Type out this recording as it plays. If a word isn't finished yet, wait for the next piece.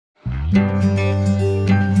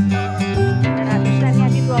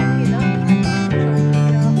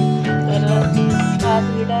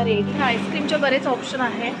आईस्क्रीमचे बरेच ऑप्शन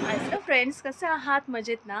आहे. Ice cream friends कसे आहात,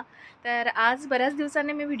 मजेत ना? तर आज बऱ्याच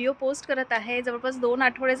दिवसांनी मी व्हिडिओ पोस्ट करत आहे. जवळपास 2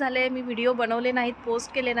 आठवडे झाले मी व्हिडिओ बनवले नाहीत,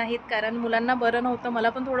 पोस्ट केले नाहीत, कारण मुलांना बरं नव्हतं, मला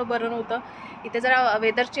पण थोडं बरं नव्हतं. इथे जरा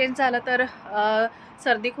वेदर चेंज झालं तर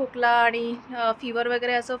सर्दी खोकला आणि फीवर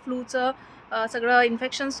वगैरे असं फ्लूचं सगळं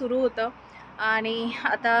इन्फेक्शन सुरू होतं. आणि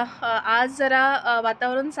आता आज जरा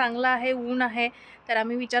वातावरण चांगलं आहे, ऊन आहे, तर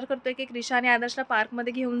आम्ही विचार करतोय की क्रिशा आणि आदर्शला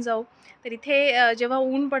पार्कमध्ये घेऊन जाऊ. तर इथे जेव्हा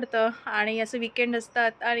ऊन पडतं आणि असं वीकेंड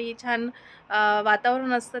असतात आणि छान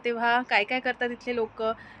वातावरण असतं, तेव्हा काय काय करतात इथले लोक,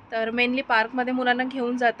 तर मेनली पार्कमध्ये मुलांना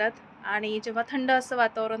घेऊन जातात. आणि जेव्हा थंड असतं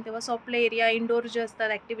वातावरण तेव्हा सॉफ्ट प्ले एरिया, इंडोर जे असतात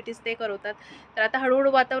ॲक्टिव्हिटीज ते करवतात. तर आता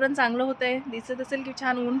हळूहळू वातावरण चांगलं होतं आहे, दिसत असेल की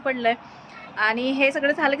छान ऊन पडलं आहे. आणि हे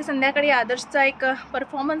सगळं झालं की संध्याकाळी आदर्शचा एक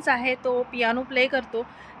परफॉर्मन्स आहे, तो पियानो प्ले करतो.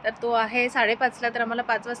 तर तो आहे 5:30ला, तर आम्हाला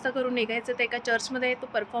 5 वाजता करून निघायचं. तर एका चर्चमध्ये तो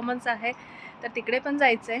परफॉर्मन्स आहे, तर तिकडे पण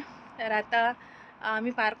जायचं आहे. तर आता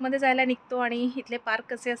आम्ही पार्कमध्ये जायला निघतो आणि इथले पार्क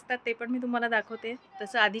कसे असतात ते पण मी तुम्हाला दाखवते.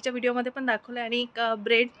 तसं आधीच्या व्हिडिओमध्ये पण दाखवलं आहे. आणि एक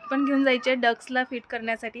ब्रेड पण घेऊन जायचे डक्सला फीड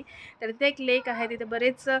करण्यासाठी. तर तिथे एक लेक आहे, तिथे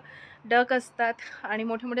बरेच डक असतात आणि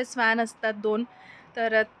मोठे मोठे स्वॅन असतात 2.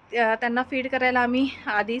 तर त्यांना फीड करायला आम्ही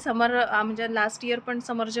आधी म्हणजे लास्ट इयर पण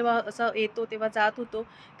समर जेव्हा असं येतो तेव्हा जात होतो.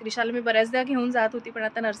 क्रिशाला मी बऱ्याचदा घेऊन जात होती, पण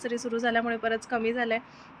आता नर्सरी सुरू झाल्यामुळे बरंच कमी झालं आहे.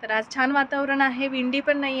 तर आज छान वातावरण आहे, विंडी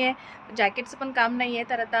पण नाही आहे, जॅकेटचं पण काम नाही आहे.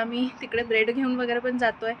 तर आता आम्ही तिकडे ब्रेड घेऊन वगैरे पण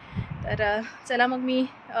जातो आहे. तर चला मग मी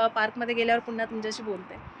पार्कमध्ये गेल्यावर पुन्हा तुमच्याशी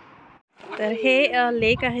बोलते. तर हे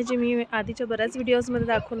लेक आहे, जे मी आधीच्या बऱ्याच व्हिडिओजमध्ये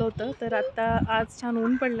दाखवलं होतं. तर आता आज छान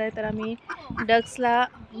ऊन पडलं आहे, तर आम्ही डक्सला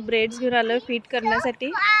ब्रेड्स घेऊन आलो आहे फीड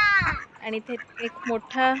करण्यासाठी. आणि इथे एक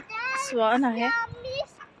मोठा स्वान आहे.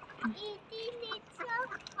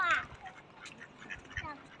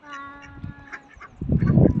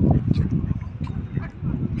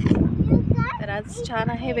 तर आज छान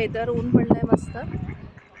आहे वेदर, ऊन पडलंय मस्त.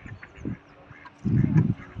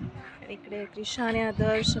 इकडे क्रिशा आणि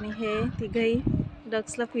आदर्श आणि हे तिघही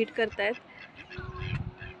डक्सला फीड करतायत.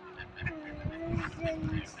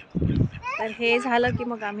 तर हे झालं की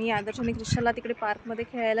मग आम्ही आदर्श आणि क्रिशाला तिकडे पार्कमध्ये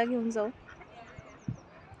खेळायला घेऊन जाऊ.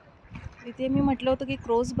 इथे मी म्हटलं होतं की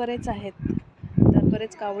क्रोज बरेच आहेत, तर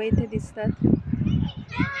बरेच कावळे इथे दिसतात.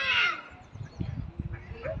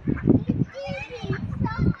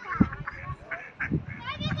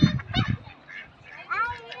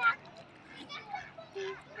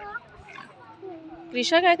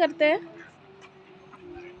 क्रिशा काय करते?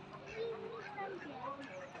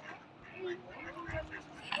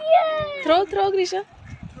 थ्रो थ्रो क्रिशा.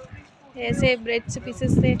 हे असे ब्रेडचे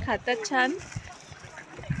पीसेस ते खातात छान.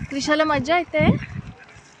 क्रिशाला मजा येते.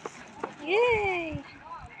 ये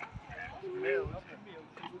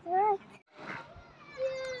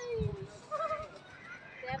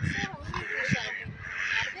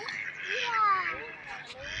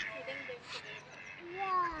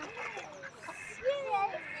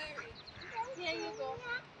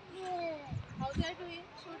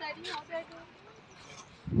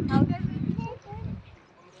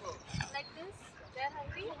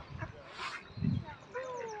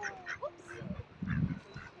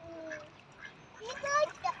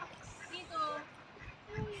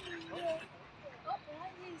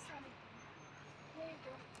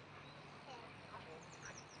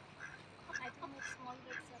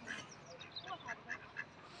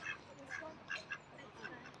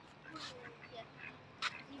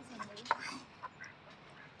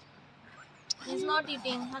He's not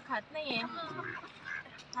eating. हा खात नाहीये.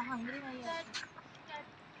 हा हंग्री नाहीये.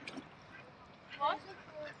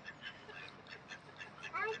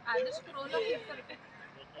 आदर्श क्रोला फीड करते.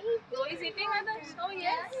 Crow is eating Adarsh. Oh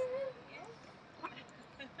yes.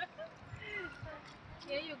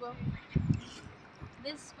 Here you go.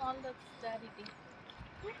 This small ducks they are eating.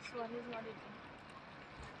 This one is not eating.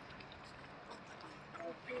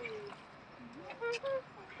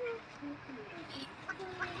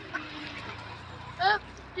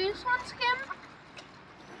 This one's came.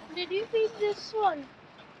 Did you feed this one?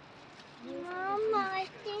 Mama, I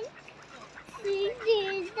think she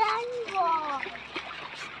didn't go.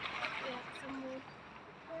 Yeah, some more.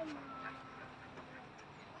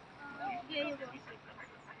 Here you go.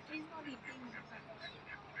 He's not eating.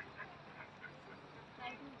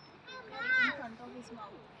 In front of his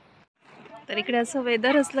mouth. तर इकडे असं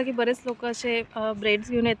weather असलं की बरेच लोक असे breads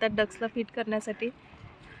घेऊन येतात डक्सला फीड करण्यासाठी.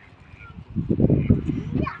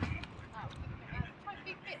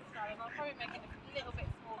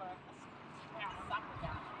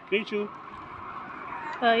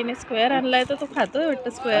 हिने स्क्वेअर आणलाय, तर तो खातोय वाटतं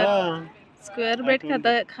स्क्वेअर. स्क्वेअर ब्रेड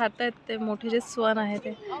खातायत ते मोठे जे स्वान आहे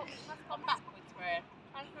ते.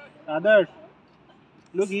 आदर्श,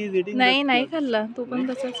 look, he is eating. नाही खाल्ला तो पण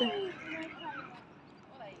तसाच आहे,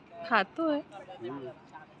 खातोय.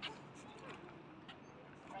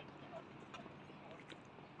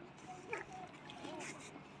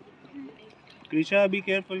 Krisha, be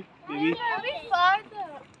careful, baby.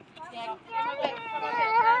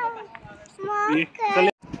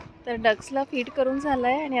 तर डक्सला फीड करून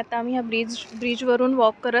झालाय आणि आता आम्ही ह्या ब्रिजवरून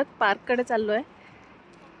वॉक करत पार्ककडे चाललो आहे.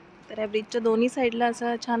 तर या ब्रिजच्या दोन्ही साईडला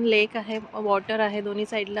असं छान लेक आहे, वॉटर आहे दोन्ही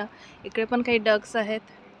साईडला. इकडे पण काही डक्स आहेत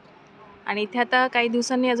आणि इथे आता काही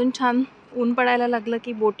दिवसांनी अजून छान ऊन पडायला लागलं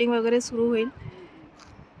की बोटिंग वगैरे सुरू होईल.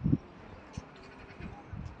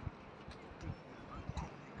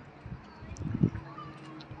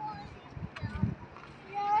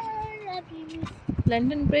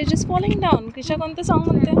 London bridge is falling down. क्रिशा कोणतं सॉन्ग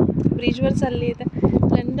म्हणते? ब्रिजवर चालली आहे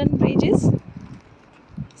तर लंडन ब्रिज इज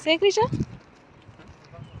से क्रिशा.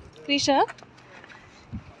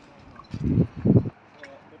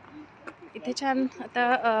 इथे छान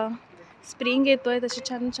आता स्प्रिंग येतोय, तशी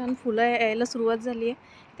छान छान फुलं यायला सुरुवात झाली आहे.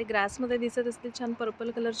 ते ग्रासमध्ये दिसत असतील छान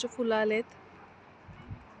पर्पल कलरचे फुलं आलेत.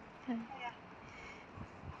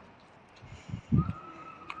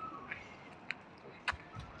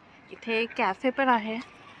 इथे कॅफे पण आहे,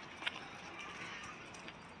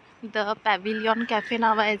 द पॅव्हिलियन कॅफे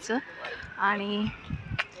नाव आहे याचं. आणि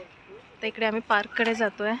इकडे आम्ही पार्ककडे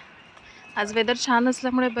जातो आहे. आज वेदर छान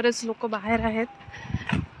असल्यामुळे बरेच लोक बाहेर आहेत.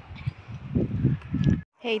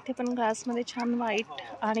 हे इथे पण ग्रासमध्ये छान व्हाईट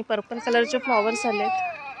आणि पर्पल कलरचे फ्लॉवर्स आलेत.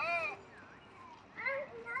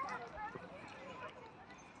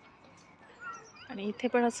 आणि इथे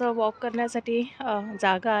पण असं वॉक करण्यासाठी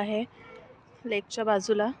जागा आहे लेकच्या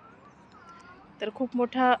बाजूला. तर खूप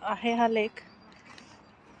मोठा आहे हा लेक.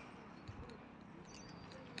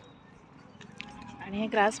 आणि हे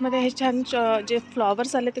ग्रासमध्ये हे छान जे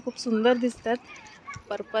फ्लॉवर्स आले ते खूप सुंदर दिसतात,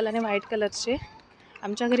 पर्पल आणि व्हाईट कलरचे.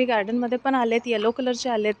 आमच्या घरी गार्डनमध्ये पण आलेत, येलो कलरचे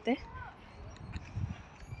आलेत ते.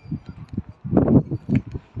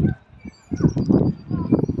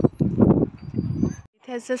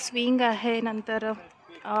 इथे असं स्विंग आहे, नंतर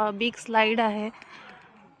बिग स्लाईड आहे.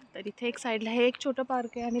 तर इथे एक साईडला हे एक छोटं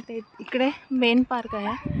पार्क आहे आणि ते इकडे मेन पार्क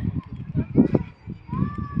आहे.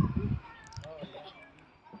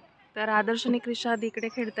 तर आदर्श आणि क्रिशा आधी इकडे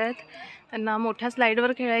खेळत आहेत, त्यांना मोठ्या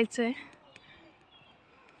स्लाईडवर खेळायचं आहे.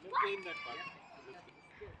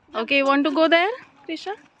 Okay, you want to go there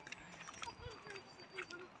क्रिशा?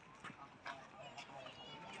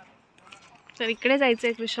 तर इकडे जायचं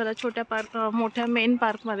आहे क्रिशाला, छोट्या पार्क मोठ्या मेन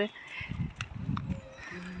पार्कमध्ये.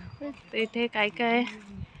 तर इथे काय काय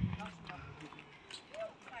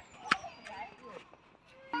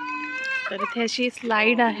तर इथे अशी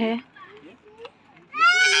स्लाईड आहे.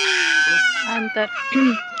 नंतर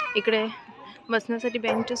इकडे बसण्यासाठी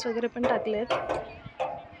बेंचेस वगैरे पण टाकले आहेत.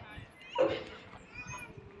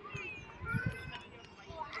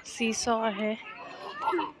 सीसॉ आहे.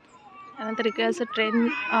 त्यानंतर इकडे असं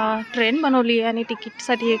ट्रेन बनवली आहे आणि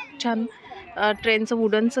तिकीटसाठी एक छान ट्रेनचं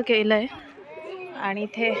वुडनचं केलं आहे. आणि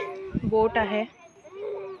इथे बोट आहे,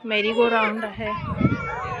 मेरी गो राऊंड आहे,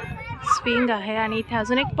 स्विंग आहे. आणि इथे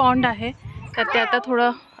अजून एक पॉन्ड आहे. तर ते आता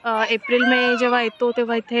थोडं एप्रिल मे जेव्हा येतो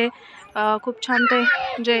तेव्हा इथे खूप छान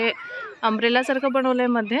ते जे अम्ब्रेलासारखं बनवलं आहे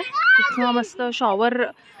मध्ये, तिथं मस्त शॉवर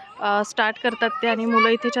स्टार्ट करतात ते आणि मुलं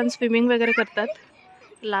इथे छान स्विमिंग वगैरे करतात.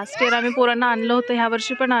 लास्ट इयर आम्ही पोरांना आणलं होतं, ह्या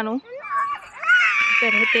वर्षी पण आणू.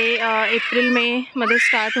 तर हे ते एप्रिल मे मध्ये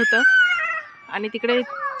स्टार्ट होतं. आणि तिकडे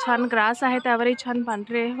छान ग्रास आहे, त्यावरही छान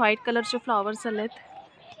पांढरे व्हाईट कलरचे फ्लॉवर्स आलेत.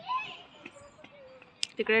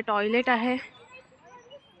 तिकडे टॉयलेट आहे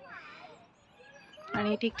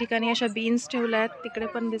आणि ठिकठिकाणी अशा बीन्स ठेवल्या आहेत, तिकडे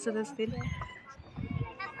पण दिसत असतील.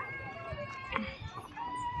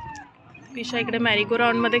 पिशा इकडे मॅरीगो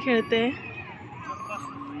राऊंडमध्ये खेळते.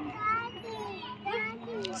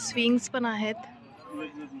 स्विंग्स पण आहेत.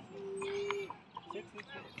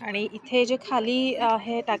 आणि इथे जे खाली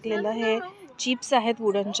आहे टाकलेलं हे चिप्स आहेत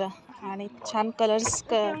वुडनच्या आणि छान कलर्स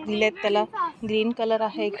दिलेत त्याला. ग्रीन कलर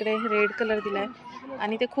आहे, इकडे रेड कलर दिला आहे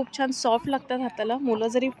आणि ते खूप छान सॉफ्ट लागतात हाताला. मुलं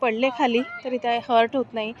जरी पडले खाली तरी ते हर्ट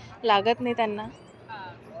होत नाही, लागत नाही त्यांना.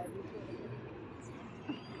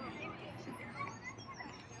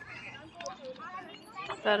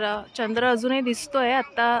 तर चंद्र अजूनही दिसतोय.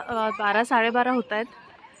 आत्ता 12-12:30 होत आहेत.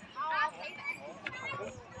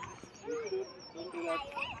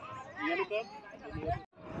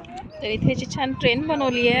 तर इथे जी छान ट्रेन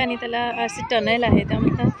बनवली आहे आणि त्याला असे टनेल आहे,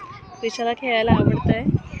 त्यामुळे क्रिशाला खेळायला आवडतं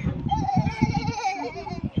आहे.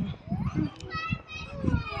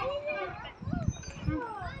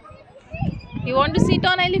 You want to sit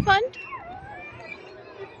on elephant?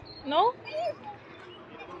 No.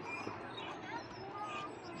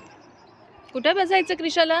 कुठे बसायचं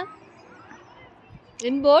क्रिशाला?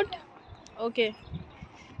 In boat. ओके.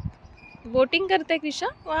 बोटिंग करते क्रिशा.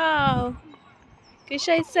 Wow.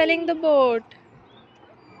 Krisha is selling the बोट.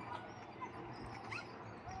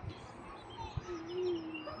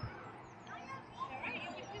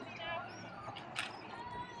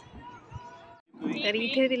 तर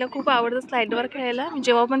इथे तिला खूप आवडतं स्लाइडवर खेळायला. मी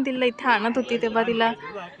जेव्हा पण तिला इथे आणत होती तेव्हा तिला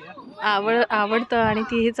आवडतं आणि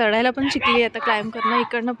ती हे चढायला पण शिकली. आता क्लाइंब करणं,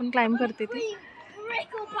 इकडनं पण क्लाइंब करते ती.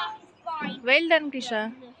 वेल done Krisha.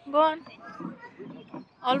 Go on.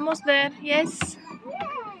 Almost there. Yes.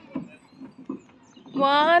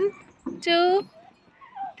 1 2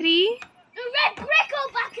 3.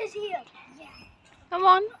 Come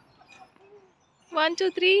on. 1 2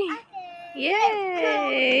 3.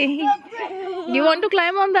 Yay! You want to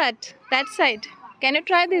climb on that side? Can you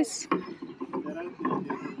try this?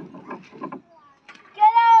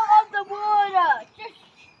 Get out of the water.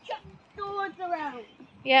 Just towards around.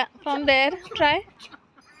 Yeah, from there. Try,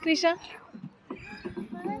 Krisha.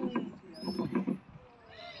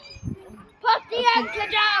 Put the anchor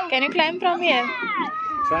down. Can you climb from here?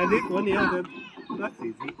 Try this one, yeah, that's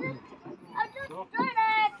easy. I just done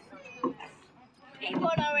it.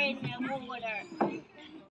 People are in the water.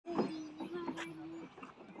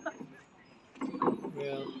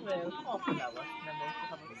 Well, half an hour.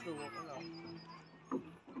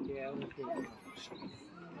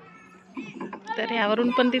 तर यावरून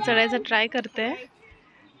पण ती चढायचा try करते.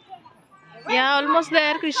 या almost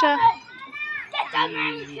there Krisha. Get on the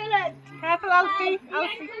anchor. Careful, Alfie.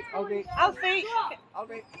 Alfie.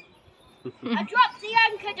 I dropped the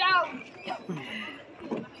anchor down.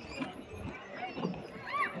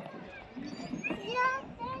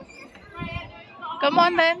 Come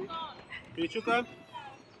on then. Pichu, come.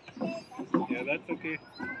 Yeah, that's okay.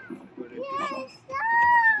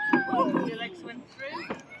 Would you like to swim through?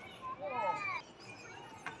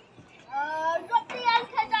 Drop the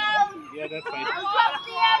anchor down. Yeah, that's fine. Drop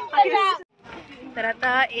the anchor down. तर आता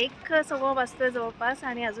 1:15 वाजतोय जवळपास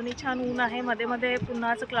आणि अजूनही छान ऊन आहे. मध्ये मध्ये पुन्हा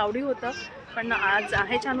असं क्लाउडी होतं, पण आज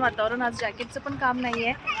आहे छान वातावरण. आज जॅकेटचं पण काम नाही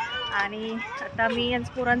आहे. आणि आता मी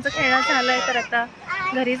यांचं पोरांचं खेळणं झालं आहे, तर आता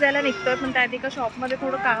घरी जायला निघतोय. पण त्याआधी एका शॉपमध्ये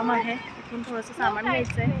थोडं काम आहे, तिथून थोडंसं सामान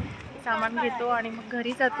घ्यायचं आहे. सामान घेतो आणि मग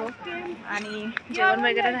घरी जातो. आणि जेवण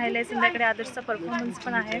वगैरे राहिलं आहे. संध्याकडे आदर्शचा परफॉर्मन्स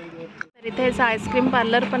पण आहे. तर इथे आईस्क्रीम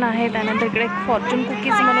पार्लर पण आहे. त्यानंतर इकडे एक फॉर्च्यून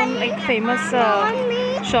कुकीज म्हणून एक फेमस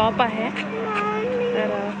शॉप आहे. तर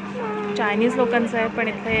चायनीज लोकांचं आहे, पण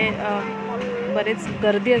इथे बरेच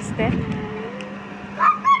गर्दी असते.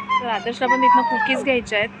 तर आदर्शला पण तिथनं कुकीज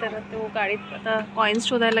घ्यायच्या आहेत. तर तो गाडीत आता कॉईन्स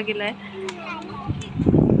शोधायला गेला आहे.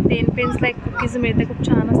 10 पेन्सला एक कुकीज मिळते, खूप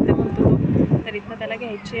छान असते म्हणतो तो. तर इथनं त्याला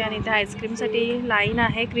घ्यायची. आणि त्या आईस्क्रीमसाठी लाईन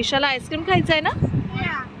आहे. क्रिशाला आईस्क्रीम खायचं आहे ना?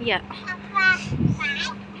 या.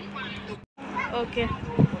 Okay.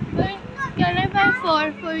 Can I buy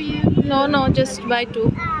 4 for you? Know just by 2.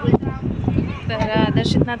 तर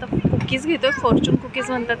आदर्शितनं आता कुकीज घेतो. फॉर्च्यून कुकीज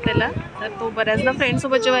म्हणतात त्याला. तर तो बऱ्याचदा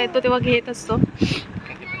फ्रेंडसोबत जेव्हा येतो तेव्हा घेत असतो.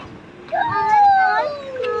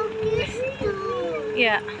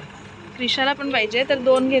 या क्रिशाला पण पाहिजे, तर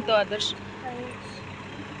 2 घेतो आदर्श.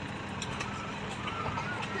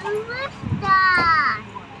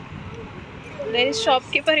 There is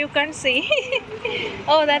shopkeeper, you can't see.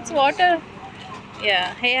 Oh, that's water.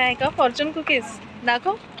 Yeah, हे आहे का फॉर्च्यून कुकीज?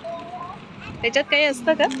 दाखव. त्याच्यात काही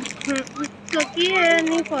असतं का? कुकी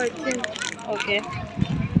आणि फॉर्च्यून. ओके.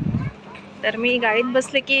 तर मी गाडीत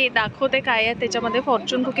बसले की दाखवते काय आहे त्याच्यामध्ये.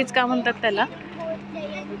 फॉर्च्यून कुकीज का म्हणतात त्याला?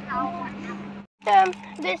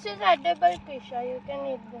 This is edible, Krisha. You can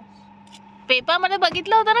eat this. पेपामध्ये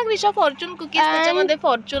बघितलं होतं ना क्रिशा, फॉर्च्यून कुकीज. त्याच्यामध्ये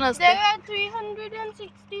फॉर्च्यून असते. There are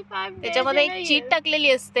 365 days. त्याच्यामध्ये एक चीट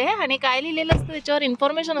टाकलेली असते आणि काय लिहिलेलं असतं त्याच्यावर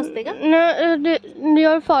इन्फॉर्मेशन असते का? No,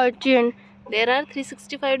 your fortune. There are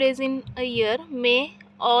 365 days in a year. May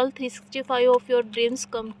all 365 of your dreams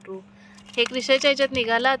come true. हे क्रिशाच्या ह्याच्यात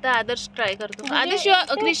निघाला. आता आदर्श ट्राय करतो. आदर्श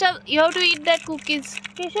क्रिशा, you have to eat that cookies.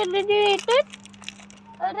 Krisha, did you eat it?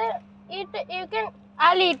 Eat it. You can.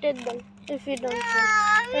 I'll eat it then. If you don't.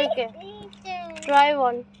 Okay. Try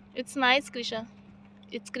one. It's nice Krisha.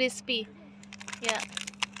 It's crispy. या.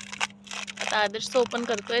 आता आदर्श open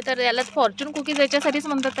करतोय. तर याला Fortune cookies याच्यासाठीच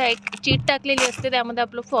म्हणतात. एक cheat टाकलेली असते, त्यामध्ये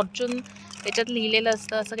आपलं फॉर्च्यून त्याच्यात लिहिलेलं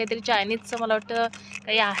असतं. असं काहीतरी चायनीजचं मला वाटतं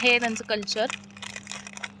काही आहे त्यांचं कल्चर.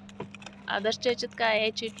 आदर्शच्या याच्यात काय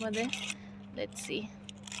आहे चीटमध्ये? Let's see.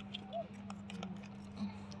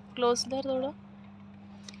 क्लोज धर थोडं.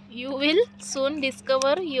 You will soon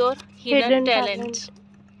discover your hidden talent.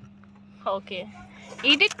 Okay.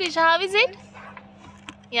 Eat it Krisha. How is it?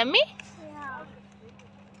 Yummy?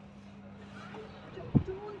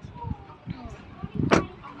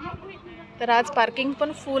 तर आज पार्किंग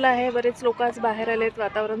पण फुल आहे, बरेच लोक आज बाहेर आलेत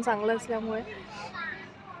वातावरण चांगलं असल्यामुळे.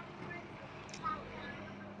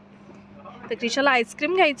 तर क्रिशाला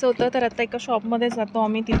आईस्क्रीम घ्यायचं होतं, तर आता एका शॉपमध्ये जातो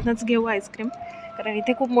आम्ही, तिथनंच घेऊ आईस्क्रीम, कारण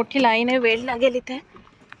इथे खूप मोठी लाईन आहे, वेळ लागेल इथे.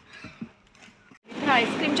 इथे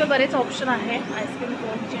आईस्क्रीमचे बरेच ऑप्शन आहे. आईस्क्रीम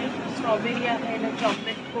कोनचे स्ट्रॉबेरी आहे,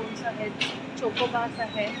 चॉकलेट कोन्स आहेत, चोकोबार्स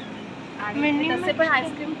आहे, आणि तसे पण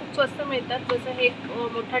आईस्क्रीम खूप स्वस्त मिळतात. जसं हे एक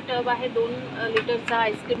मोठा टब आहे 2 लिटरचा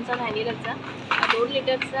आईस्क्रीमचा, व्हॅनिलाचा. 2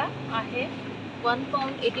 लिटरचा आहे 1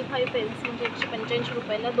 pound 85 pence, म्हणजे 185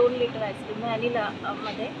 रुपयाला 2 लिटर आईस्क्रीम व्हॅनिला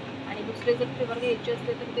मध्ये. आणि दुसरे जर फ्लेवर घ्यायचे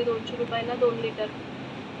असते तर ते 200 रुपयाला 2 लिटर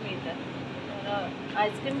मिळतात. तर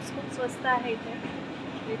आईस्क्रीम्स खूप स्वस्त आहे इथे.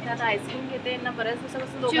 इथे आता आईस्क्रीम घेते ना, बऱ्याच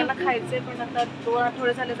दिवसापासून लोकांना खायचे, पण आता 2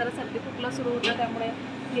 आठवडे झाले जरा सर्दी खोकला सुरू होतं, त्यामुळे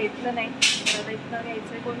घेतलं नाही. तर आता इथनं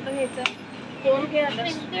घ्यायचं आहे. कोणतं घ्यायचं? कोण घे आता.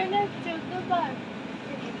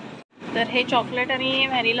 तर हे चॉकलेट आणि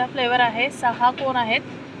व्हॅनिला फ्लेवर आहे. 6 कोन आहेत.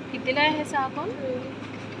 कितीला आहे हे 6 कोन?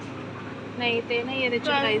 नाही ते नाही आहे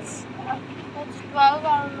त्याची प्राईस.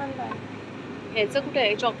 ह्याचं कुठे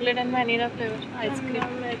आहे chocolate and vanilla flavour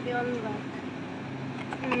ice cream?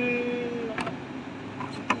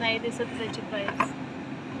 नाही दिसत त्याची प्राईस.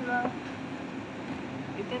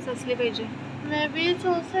 इथेच असली पाहिजे.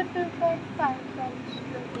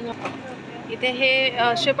 इथे हे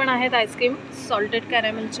असे पण आहेत आईस्क्रीम सॉल्टेड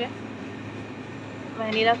कॅरेमलचे.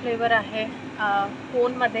 व्हॅनिला फ्लेवर आहे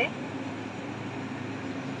कोनमध्ये.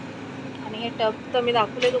 आणि हे टब तर मी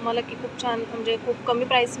दाखवले तुम्हाला की खूप छान, म्हणजे खूप कमी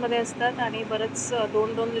प्राईसमध्ये असतात आणि बरंच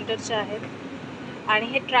 2-2 लिटरचे आहेत. आणि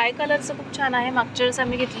हे ट्राय कलरचं खूप छान आहे. मागच्या वेळेस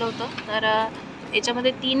आम्ही घेतलं होतं. तर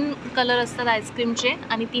याच्यामध्ये 3 कलर असतात आईस्क्रीमचे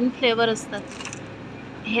आणि 3 फ्लेवर असतात.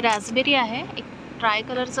 हे रास्बेरी आहे, एक ट्राय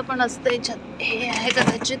कलरचं पण असतं याच्यात. हे आहे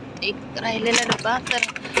कदाचित एक राहिलेला डब्बा. तर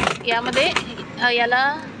यामध्ये याला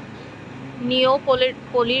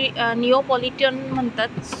निओपॉलिटन म्हणतात.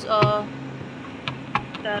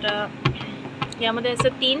 तर यामध्ये असं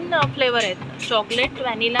 3 फ्लेवर आहेत, चॉकलेट,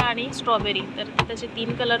 व्हॅनिला आणि स्ट्रॉबेरी. तर ते त्याचे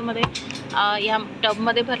 3 कलरमध्ये या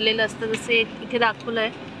टबमध्ये भरलेलं असतं, जसे इथे दाखवलं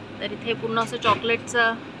आहे. तर इथे पूर्ण असं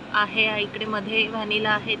चॉकलेटचं आहे, इकडे मध्ये व्हॅनिला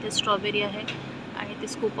आहे, ते स्ट्रॉबेरी आहे, आणि ते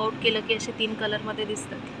स्कूप आउट केलं की असे 3 कलरमध्ये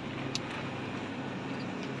दिसतात.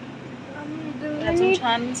 अजून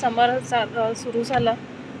छान समर सुरू झालं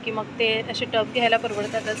की मग ते असे टब घ्यायला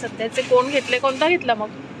परवडतात. तर सध्याचे कोण घेतले? कोणता घेतला मग?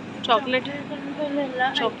 चॉकलेट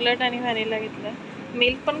आणि व्हॅनिला घेतला.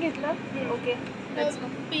 मिल्क पण घेतलं? ओके.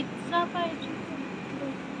 पिझ्झा पाहिजे.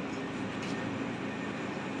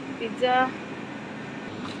 पिझ्झा,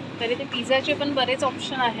 तरी ते पिझ्झाचे पण बरेच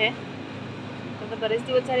ऑप्शन आहे. आता बरेच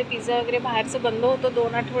दिवस झाले पिझ्झा वगैरे बाहेरचं बंद होतं.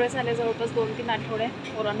 2 आठवडे झाले, जवळपास 2-3 आठवडे,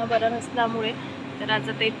 पोरांना बरं नसल्यामुळे. तर आज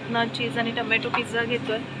आता इथनं चीज आणि टमॅटो पिझ्झा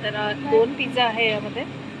घेतोय. तर 2 पिझ्झा आहे यामध्ये.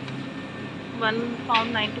 1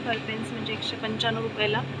 pound 95 pence, म्हणजे 195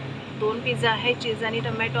 रुपयाला 2 पिझ्झा आहे. चीज आणि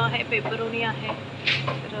टमॅटो आहे, पेपरोनी आहे.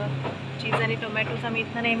 तर चीज आणि टोमॅटोचा मी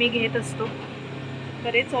इथनं नेहमी घेत असतो.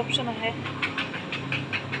 बरेच ऑप्शन आहे.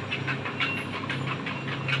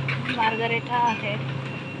 मार्गारेटा आहे,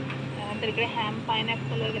 त्यानंतर इकडे हॅम,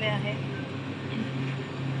 पायनॅपल वगैरे आहे.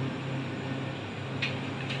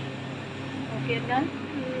 Okay done.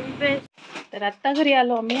 तर आत्ता घरी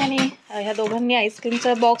आलो आम्ही आणि ह्या दोघांनी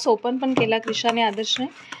आईस्क्रीमचा बॉक्स ओपन पण केला, क्रिशाने, आदर्शने.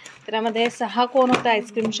 त्यामध्ये 6 कोन होते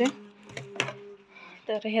आईस्क्रीमचे.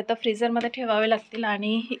 तर हे आता फ्रीझरमध्ये ठेवावे लागतील.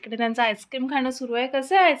 आणि इकडे त्यांचं आईस्क्रीम खाणं सुरू आहे.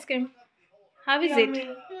 कसं आहे ice cream? How is it?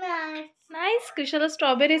 Nice. क्रिशाला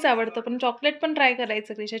स्ट्रॉबेरीच आवडतं, पण चॉकलेट पण ट्राय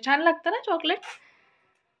करायचं क्रिशा. छान लागतं ना चॉकलेट?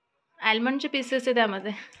 आल्मंडचे पीसेस आहे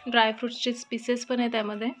त्यामध्ये, ड्रायफ्रूट्सचे पीसेस पण आहे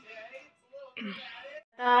त्यामध्ये.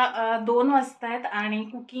 आता 2 वाजता आहेत आणि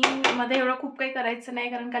कुकिंगमध्ये एवढं खूप काही करायचं नाही,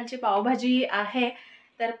 कारण कालची पावभाजी आहे.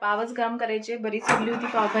 तर पावच गरम करायचे, बरीच उरली होती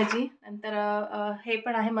पावभाजी. नंतर हे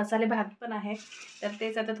पण आहे, मसाले भात पण आहे. तर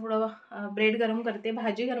तेच आता थोडं ब्रेड गरम करते,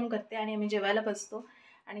 भाजी गरम करते, आणि आम्ही जेवायला बसतो.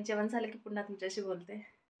 आणि जेवण झालं की पुन्हा तुमच्याशी बोलते.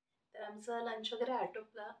 तर आमचं लंच वगैरे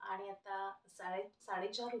आटोपलं आणि आता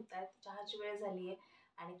 4:30 होत आहेत. चहाची वेळ झाली आहे.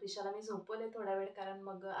 आणि क्रिशाला मी झोपवले थोडा वेळ, कारण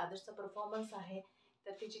मग आदर्शचा परफॉर्मन्स आहे.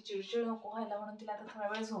 तर तिची चिडचिड नको व्हायला म्हणून तिला आता थोडा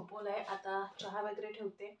वेळ झोपवलं आहे. आता चहा वगैरे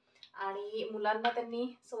ठेवते. आणि मुलांना त्यांनी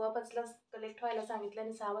 5:15ला कलेक्ट व्हायला सांगितलं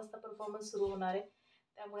आणि 6 वाजता परफॉर्मन्स सुरू होणार आहे.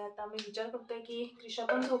 त्यामुळे आता मी विचार करतोय की क्रिशा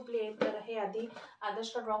पण झोपली आहे, तर हे आधी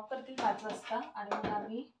आदर्शला ड्रॉप करतील 5 वाजता, आणि मग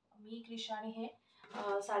मी क्रिशा आणि हे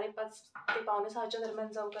 5:30 ते 5:45च्या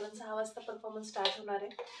दरम्यान जाऊ, कारण 6 वाजता परफॉर्मन्स स्टार्ट होणार आहे.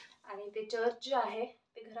 आणि ते चर्च जे आहे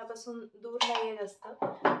ते घरापासून दूर नाही आहे, जास्त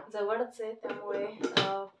जवळच आहे. त्यामुळे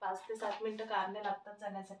 5 ते 7 मिनटं कारने लागतात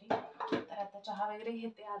जाण्यासाठी. तर आता चहा वगैरे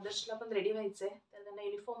घेते. आदर्शला पण रेडी व्हायचं आहे, तर त्यांना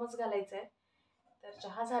युनिफॉर्मच घालायचा आहे. तर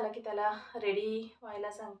चहा झाला की त्याला रेडी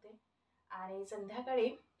व्हायला सांगते. आणि संध्याकाळी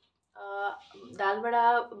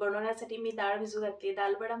दालवडा बनवण्यासाठी मी डाळ भिजू घातली.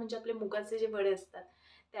 दालवडा म्हणजे आपले मुगाचे जे वडे असतात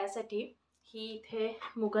त्यासाठी ही इथे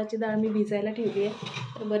मुगाची डाळ मी भिजायला ठेवली आहे.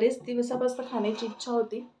 तर बरेच दिवसापासून खाण्याची इच्छा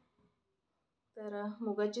होती. तर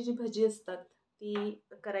मुगाची जी भजी असतात ती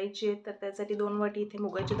करायची आहे. तर त्यासाठी 2 वाटी इथे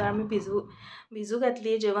मुगाची डाळ मी भिजू घातली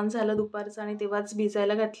आहे. जेवण झालं दुपारचं आणि तेव्हाच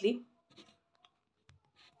भिजायला घातली.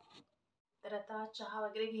 तर आता चहा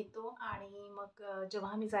वगैरे घेतो आणि मग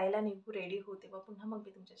जेव्हा मी जायला निघू रेडी हो तेव्हा पुन्हा मग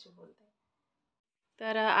मी तुमच्याशी बोलते.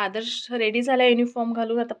 तर आदर्श रेडी झाला युनिफॉर्म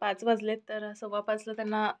घालून. आता 5 वाजलेत तर 5:15ला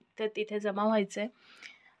त्यांना तिथे जमा व्हायचं आहे.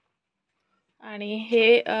 आणि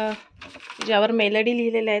हे ज्यावर मेलडी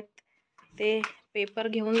लिहिलेले आहेत ते पेपर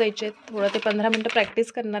घेऊन जायचे आहेत. थोडं ते 15 मिनटं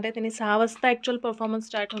प्रॅक्टिस करणार आहे. त्यांनी 6 वाजता ॲक्च्युअल परफॉर्मन्स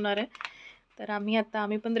स्टार्ट होणार आहे. तर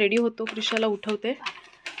आम्ही पण रेडी होतो. क्रिशाला उठवते.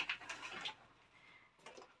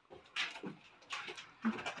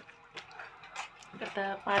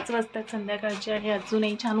 आता 5 वाजतात संध्याकाळचे आणि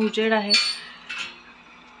अजूनही छान उजेड आहे.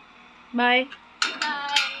 बाय.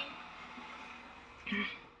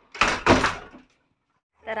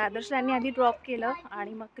 तर आदर्शलांनी आधी ड्रॉप केलं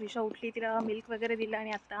आणि मग क्रिशा उठली, तिला मिल्क वगैरे दिलं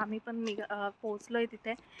आणि आता आम्ही पण पोहोचलो आहे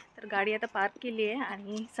तिथे. तर गाडी आता पार्क केली आहे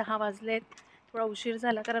आणि 6 वाजलेत. थोडा उशीर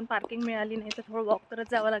झाला कारण पार्किंग मिळाली नाही तर थोडं वॉक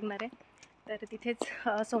करत जावं लागणार आहे. तर तिथेच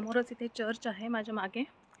समोरच इथे चर्च आहे माझ्या मागे,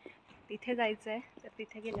 तिथे जायचं आहे. तर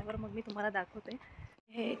तिथे गेल्यावर मग मी तुम्हाला दाखवते.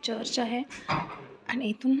 हे चर्च आहे आणि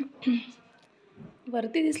इथून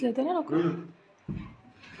वरती दिसले होते ना लोक.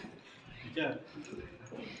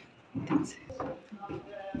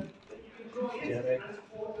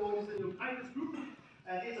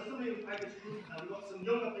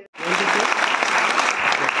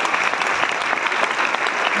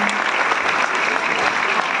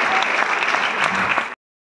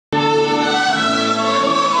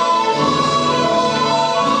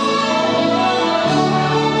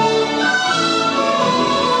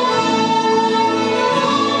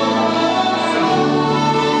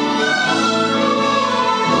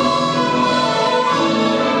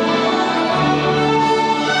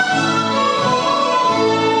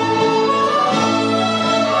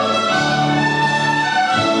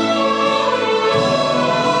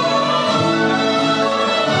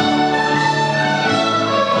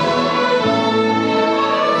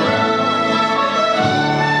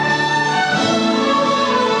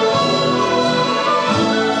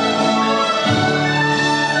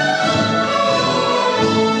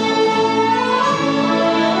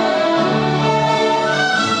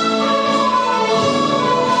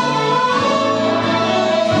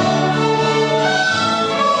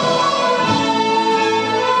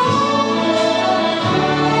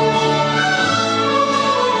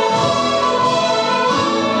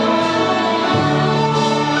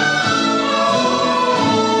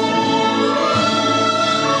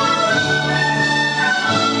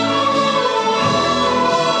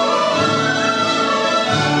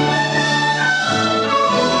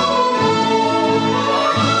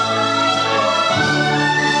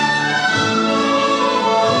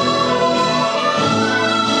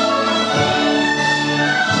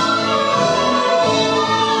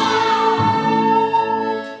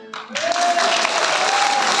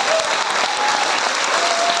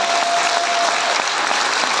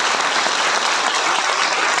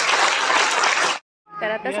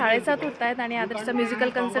 आता 7:30 होत आहेत आणि आदर्शचा म्युझिकल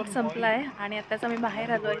कन्सर्ट संपला आहे आणि आत्ताच आम्ही बाहेर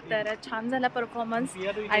आलो आहे. तर छान झाला परफॉर्मन्स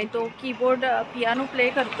आणि तो कीबोर्ड पियानो प्ले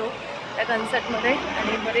करतो त्या कन्सर्टमध्ये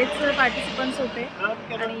आणि बरेच पार्टिसिपंट्स होते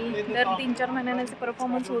आणि दर 3-4 महिन्याचे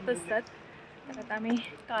परफॉर्मन्स होत असतात. तर आता आम्ही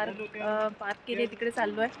कार पार्क केली तिकडे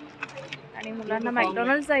चाललो आहे आणि मुलांना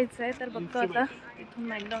मॅकडॉनल्ड्स जायचं आहे. तर बघतो आता इथून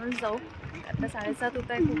मॅकडॉनल्ड्स जाऊ. आता 7:30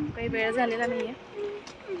 होत आहे, खूप काही वेळ झालेला नाही आहे.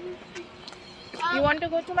 You want to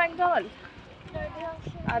go to McDonald?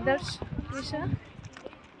 Adarsh, Krisha?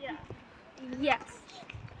 Yes.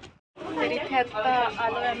 तर इथे आता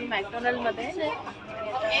आलो आहे आम्ही मॅकडॉनल्डमध्ये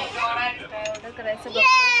ऑर्डर करायचं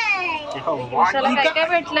बघतो. क्रिशाला काय काय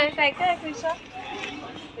भेटलंय? काय काय क्रिशा?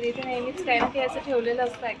 तर इथे नेहमीच काय ना काही असं ठेवलेलं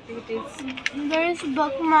असतं activities. There is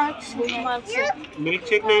bookmarks. Bookmarks,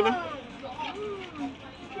 milkshake नाही ना?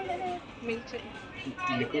 मिल्कशेक.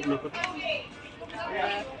 लिक्विड नको.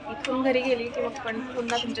 इथून घरी गेली की मग पण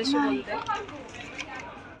पुन्हा तुमच्याशी बोलते.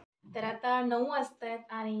 तर आता 9 वाजता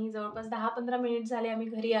आहेत आणि जवळपास 10-15 मिनिट झाले आम्ही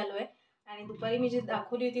घरी आलो आहे. आणि दुपारी मी जी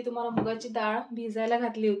दाखवली होती तुम्हाला मुगाची डाळ भिजायला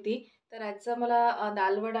घातली होती. तर आजचा मला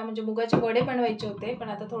दालवडा म्हणजे मुगाचे वडे बनवायचे होते. पण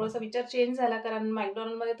आता थोडासा विचार चेंज झाला कारण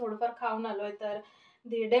मॅकडॉनल्डमध्ये थोडंफार खाऊन आलो आहे. तर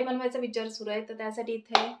धिरडे बनवायचा विचार सुरू आहे. तर त्यासाठी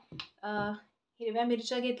इथे हिरव्या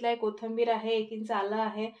मिरच्या घेतल्या आहे, कोथिंबीर आहे, 1 इंच आलं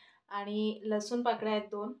आहे आणि लसूण पाकळ्या आहेत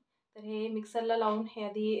 2. तर हे मिक्सरला लावून हे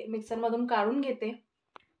आधी मिक्सरमधून काढून घेते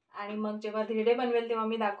आणि मग जेव्हा धिरडे बनवेल तेव्हा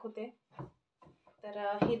मी दाखवते. तर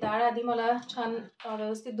ही डाळ आधी मला छान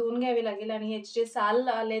व्यवस्थित धुवून घ्यावी लागेल आणि ह्याचे जे साल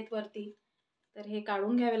आलेत वरती तर हे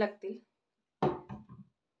काढून घ्यावे लागतील.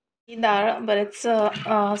 ही डाळ बरेच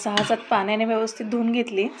 6-7 पाण्याने व्यवस्थित धुवून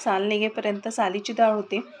घेतली, साल निघेपर्यंत. सालीची डाळ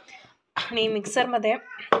होती. आणि मिक्सरमध्ये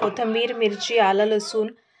कोथिंबीर, मिरची, आलं,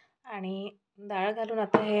 लसूण आणि डाळ घालून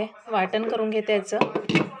आता हे वाटण करून घेते याचं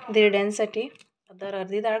धिरड्यांसाठी. तर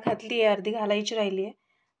अर्धी डाळ घातली आहे, अर्धी घालायची राहिली आहे.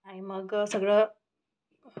 आणि मग सगळं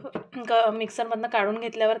मिक्सरमधनं काढून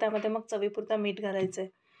घेतल्यावर त्यामध्ये मग चवीपुरता मीठ घालायचं आहे.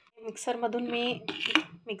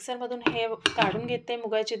 मिक्सरमधून हे काढून घेते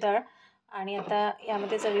मुगाची डाळ आणि आता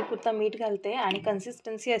यामध्ये चवीपुरता मीठ घालते. आणि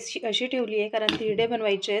कन्सिस्टन्सी अशी ठेवली आहे कारण धिरडे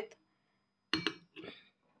बनवायचे आहेत.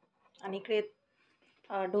 आणि इकडे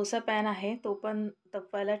डोसा पॅन आहे, तो पण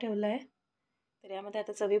तपवायला ठेवला आहे. तर यामध्ये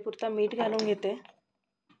आता चवीपुरता मीठ घालून घेते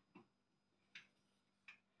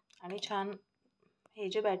आणि छान हे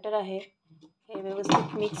जे बॅटर आहे हे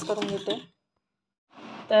व्यवस्थित मिक्स करून घेते.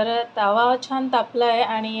 तर तवा छान तापला आहे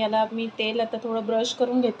आणि याला मी तेल आता थोडं ब्रश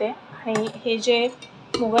करून घेते. आणि हे जे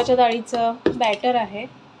मुगाच्या डाळीचं बॅटर आहे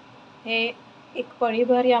हे एक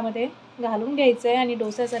पळीभर यामध्ये घालून घ्यायचं आहे आणि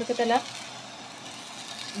डोस्यासारखं त्याला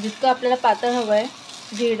जितकं आपल्याला पातळ हवं आहे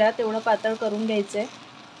धिरडा तेवढं पातळ करून घ्यायचं आहे.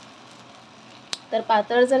 तर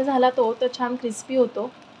पातळ जर झाला तो तर छान क्रिस्पी होतो.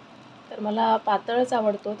 तर मला पातळच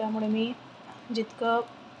आवडतो, त्यामुळे मी जितकं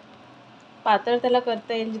पातळ त्याला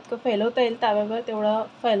करता येईल, जितकं फैलवता येईल तव्यावर तेवढं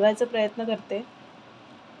फैलवायचा प्रयत्न करते.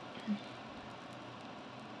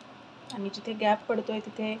 आणि जिथे गॅप पडतोय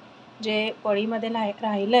तिथे जे पळीमध्ये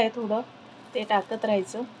राहिलं आहे थोडं ते टाकत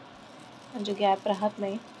राहायचं म्हणजे गॅप राहत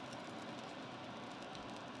नाही.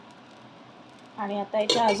 आणि आता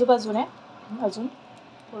याच्या आजूबाजूने अजून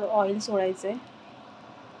थोडं ऑइल सोडायचं आहे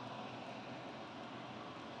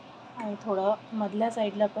आणि थोडं मधल्या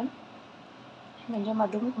साईडला पण, म्हणजे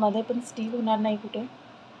मध्ये पण स्टीक होणार नाही कुठे.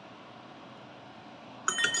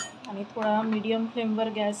 आणि थोडा मीडियम फ्लेमवर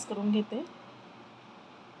गॅस करून घेते.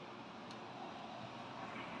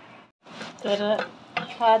 तर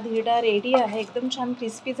हा धिरडा रेडी आहे, एकदम छान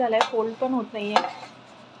क्रिस्पी झाला आहे, फोल्ड पण होत नाही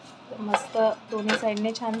आहे, मस्त दोन्ही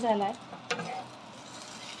साईडने छान झाला आहे.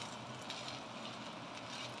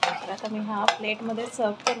 तर आता मी हा प्लेटमध्ये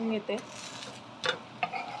सर्व करून घेते.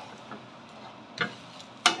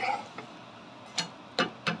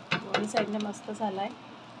 दोन्ही साईडने मस्त झाला आहे.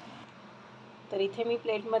 तर इथे मी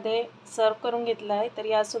प्लेटमध्ये सर्व करून घेतला आहे. तर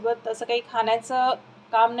यासोबत असं काही खाण्याचं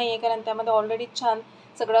काम नाही आहे कारण त्यामध्ये ऑलरेडी छान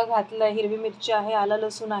सगळं घातलं आहे. हिरवी मिरची आहे, आलं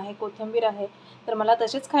लसूण आहे, कोथिंबीर आहे. तर मला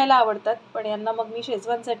तसेच खायला आवडतात, पण यांना मग मी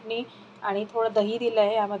शेजवान चटणी आणि थोडं दही दिलं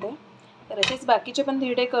आहे यामध्ये. तर असेच बाकीचे पण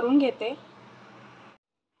धिरडे करून घेते.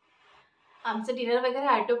 आमचं डिनर वगैरे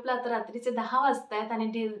आटोपलं. आता रात्रीचे 10 वाजत आहेत आणि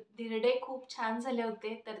धिरडे खूप छान झाले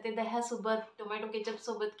होते. तर ते दह्यासोबत, टोमॅटो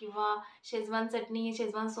केचपसोबत किंवा शेजवान चटणी,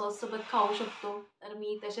 शेजवान सॉससोबत खाऊ शकतो. तर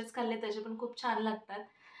मी तसेच खाल्ले, तसे पण खूप छान लागतात.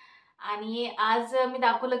 आणि आज मी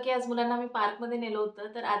दाखवलं की आज मुलांना मी पार्कमध्ये नेलं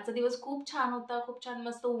होतं. तर आजचा दिवस खूप छान होता, खूप छान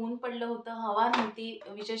मस्त ऊन पडलं होतं, हवा नव्हती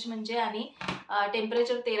विशेष म्हणजे. आणि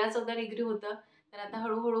टेम्परेचर 13-14 डिग्री होतं. तर आता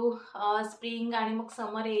हळूहळू स्प्रिंग आणि मग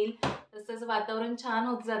समर येईल तसंच वातावरण छान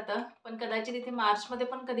होत जातं. पण कदाचित इथे मार्चमध्ये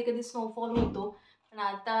पण कधी कधी स्नोफॉल होतो. पण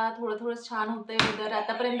आता थोडं थोडं छान होतं आहे वेदर.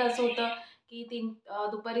 आतापर्यंत असं होतं की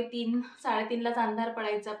दुपारी 3-3:30लाच अंधार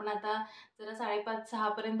पडायचा, पण आता जरा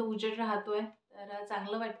 5:30-6पर्यंत उजेड राहतो आहे. तर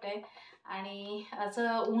चांगलं वाटतं आहे. आणि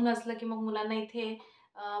असं ऊन असलं की मग मुलांना इथे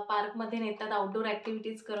पार्कमध्ये नेतात, आउटडोर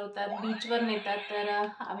ॲक्टिव्हिटीज करवतात, बीचवर नेतात. तर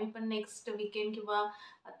आम्ही पण नेक्स्ट वीकेंड किंवा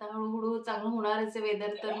आता हळूहळू चांगलं होणारच आहे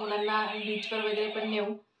वेदर, तर मुलांना बीचवर वगैरे पण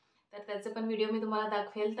नेऊ. तर त्याचे पण व्हिडिओ मी तुम्हाला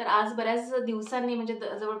दाखवेल. तर आज बऱ्याच दिवसांनी म्हणजे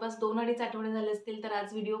जवळपास 2-2.5 आठवडे झाले असतील तर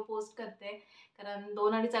आज व्हिडिओ पोस्ट करते. कारण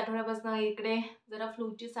 2-2.5 आठवड्यापासून इकडे जरा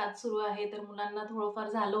फ्लूची साथ सुरू आहे. तर मुलांना थोडंफार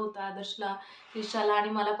झालं होतं, आदर्शला, क्रिशाला आणि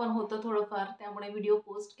मला पण होतं थोडंफार, त्यामुळे व्हिडिओ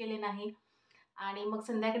पोस्ट केले नाही. आणि मग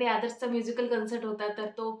संध्याकाळी आदर्शचा म्युझिकल कन्सर्ट होता, तर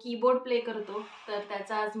तो कीबोर्ड प्ले करतो, तर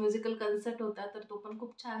त्याचा आज म्युझिकल कन्सर्ट होता, तर तो पण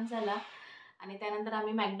खूप छान झाला. आणि त्यानंतर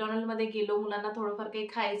आम्ही मॅकडॉनल्डमध्ये गेलो. मुलांना थोडंफार काही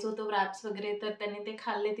खायचं होतं, रॅप्स वगैरे, तर त्यांनी ते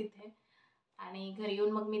खाल्ले तिथे. आणि घरी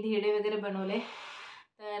येऊन मग मी धिरडे वगैरे बनवले.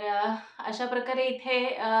 तर अशा प्रकारे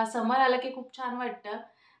इथे समर आलं की खूप छान वाटतं,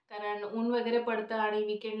 कारण ऊन वगैरे पडतं आणि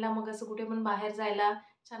विकेंडला मग असं कुठे पण बाहेर जायला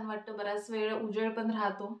छान वाटतं, बराच वेळ उजेड पण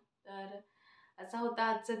राहतो. तर असा होता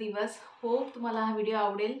आजचा दिवस. होप तुम्हाला हा व्हिडिओ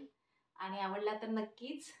आवडेल आणि आवडला तर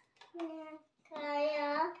नक्कीच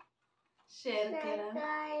शेअर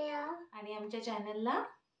करा आणि आमच्या चॅनलला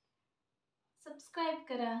सबस्क्राईब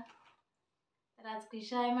करा. तर आज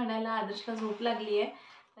क्रिशा आहे म्हणायला, आदर्शला झोप लागली आहे.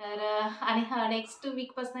 तर आणि हा नेक्स्ट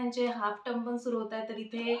वीकपासून यांचे हाफ टर्म पण सुरू होत आहे. तर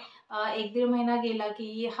इथे 1-1.5 महिना गेला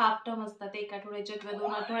की हाफ टर्म असतात, 1 आठवड्याच्या किंवा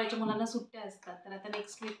 2 आठवड्याच्या मुलांना सुट्ट्या असतात. तर आता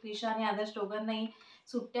नेक्स्ट वीक क्रिशा आणि आदर्श दोघांनाही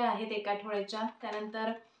सुट्ट्या आहेत 1 आठवड्याच्या.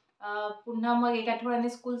 त्यानंतर पुन्हा मग 1 आठवड्याने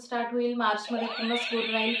स्कूल स्टार्ट होईल. मार्चमध्ये पूर्ण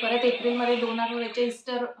स्कूल राहील. परत एप्रिलमध्ये 2 आठवड्याचे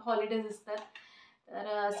ईस्टर हॉलिडेज असतात. तर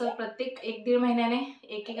असं प्रत्येक 1-1.5 महिन्याने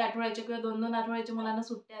 1-1 आठवड्याच्या किंवा 2-2 आठवड्याच्या मुलांना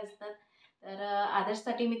सुट्ट्या असतात. तर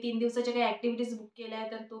आदर्शसाठी मी 3 दिवसाच्या काही ॲक्टिव्हिटीज बुक केल्या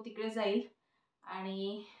आहेत, तर तो तिकडे जाईल.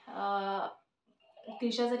 आणि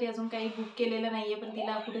क्रिशासाठी अजून काही बुक केलेलं नाही आहे, पण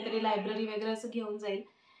तिला कुठेतरी लायब्ररी वगैरे असं घेऊन जाईल.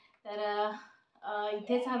 तर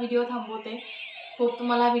इथेच हा व्हिडिओ थांबवते. होप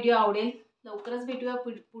तुम्हाला हा व्हिडिओ आवडेल. लवकरच भेटूया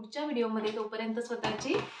पुढच्या व्हिडिओमध्ये. तोपर्यंत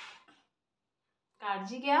स्वतःची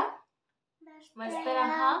काळजी घ्या, मस्त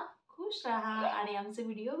राहा, खुश राहा आणि आमचे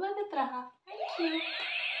व्हिडिओ बघत राहा. थँक्यू.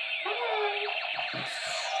 बाय.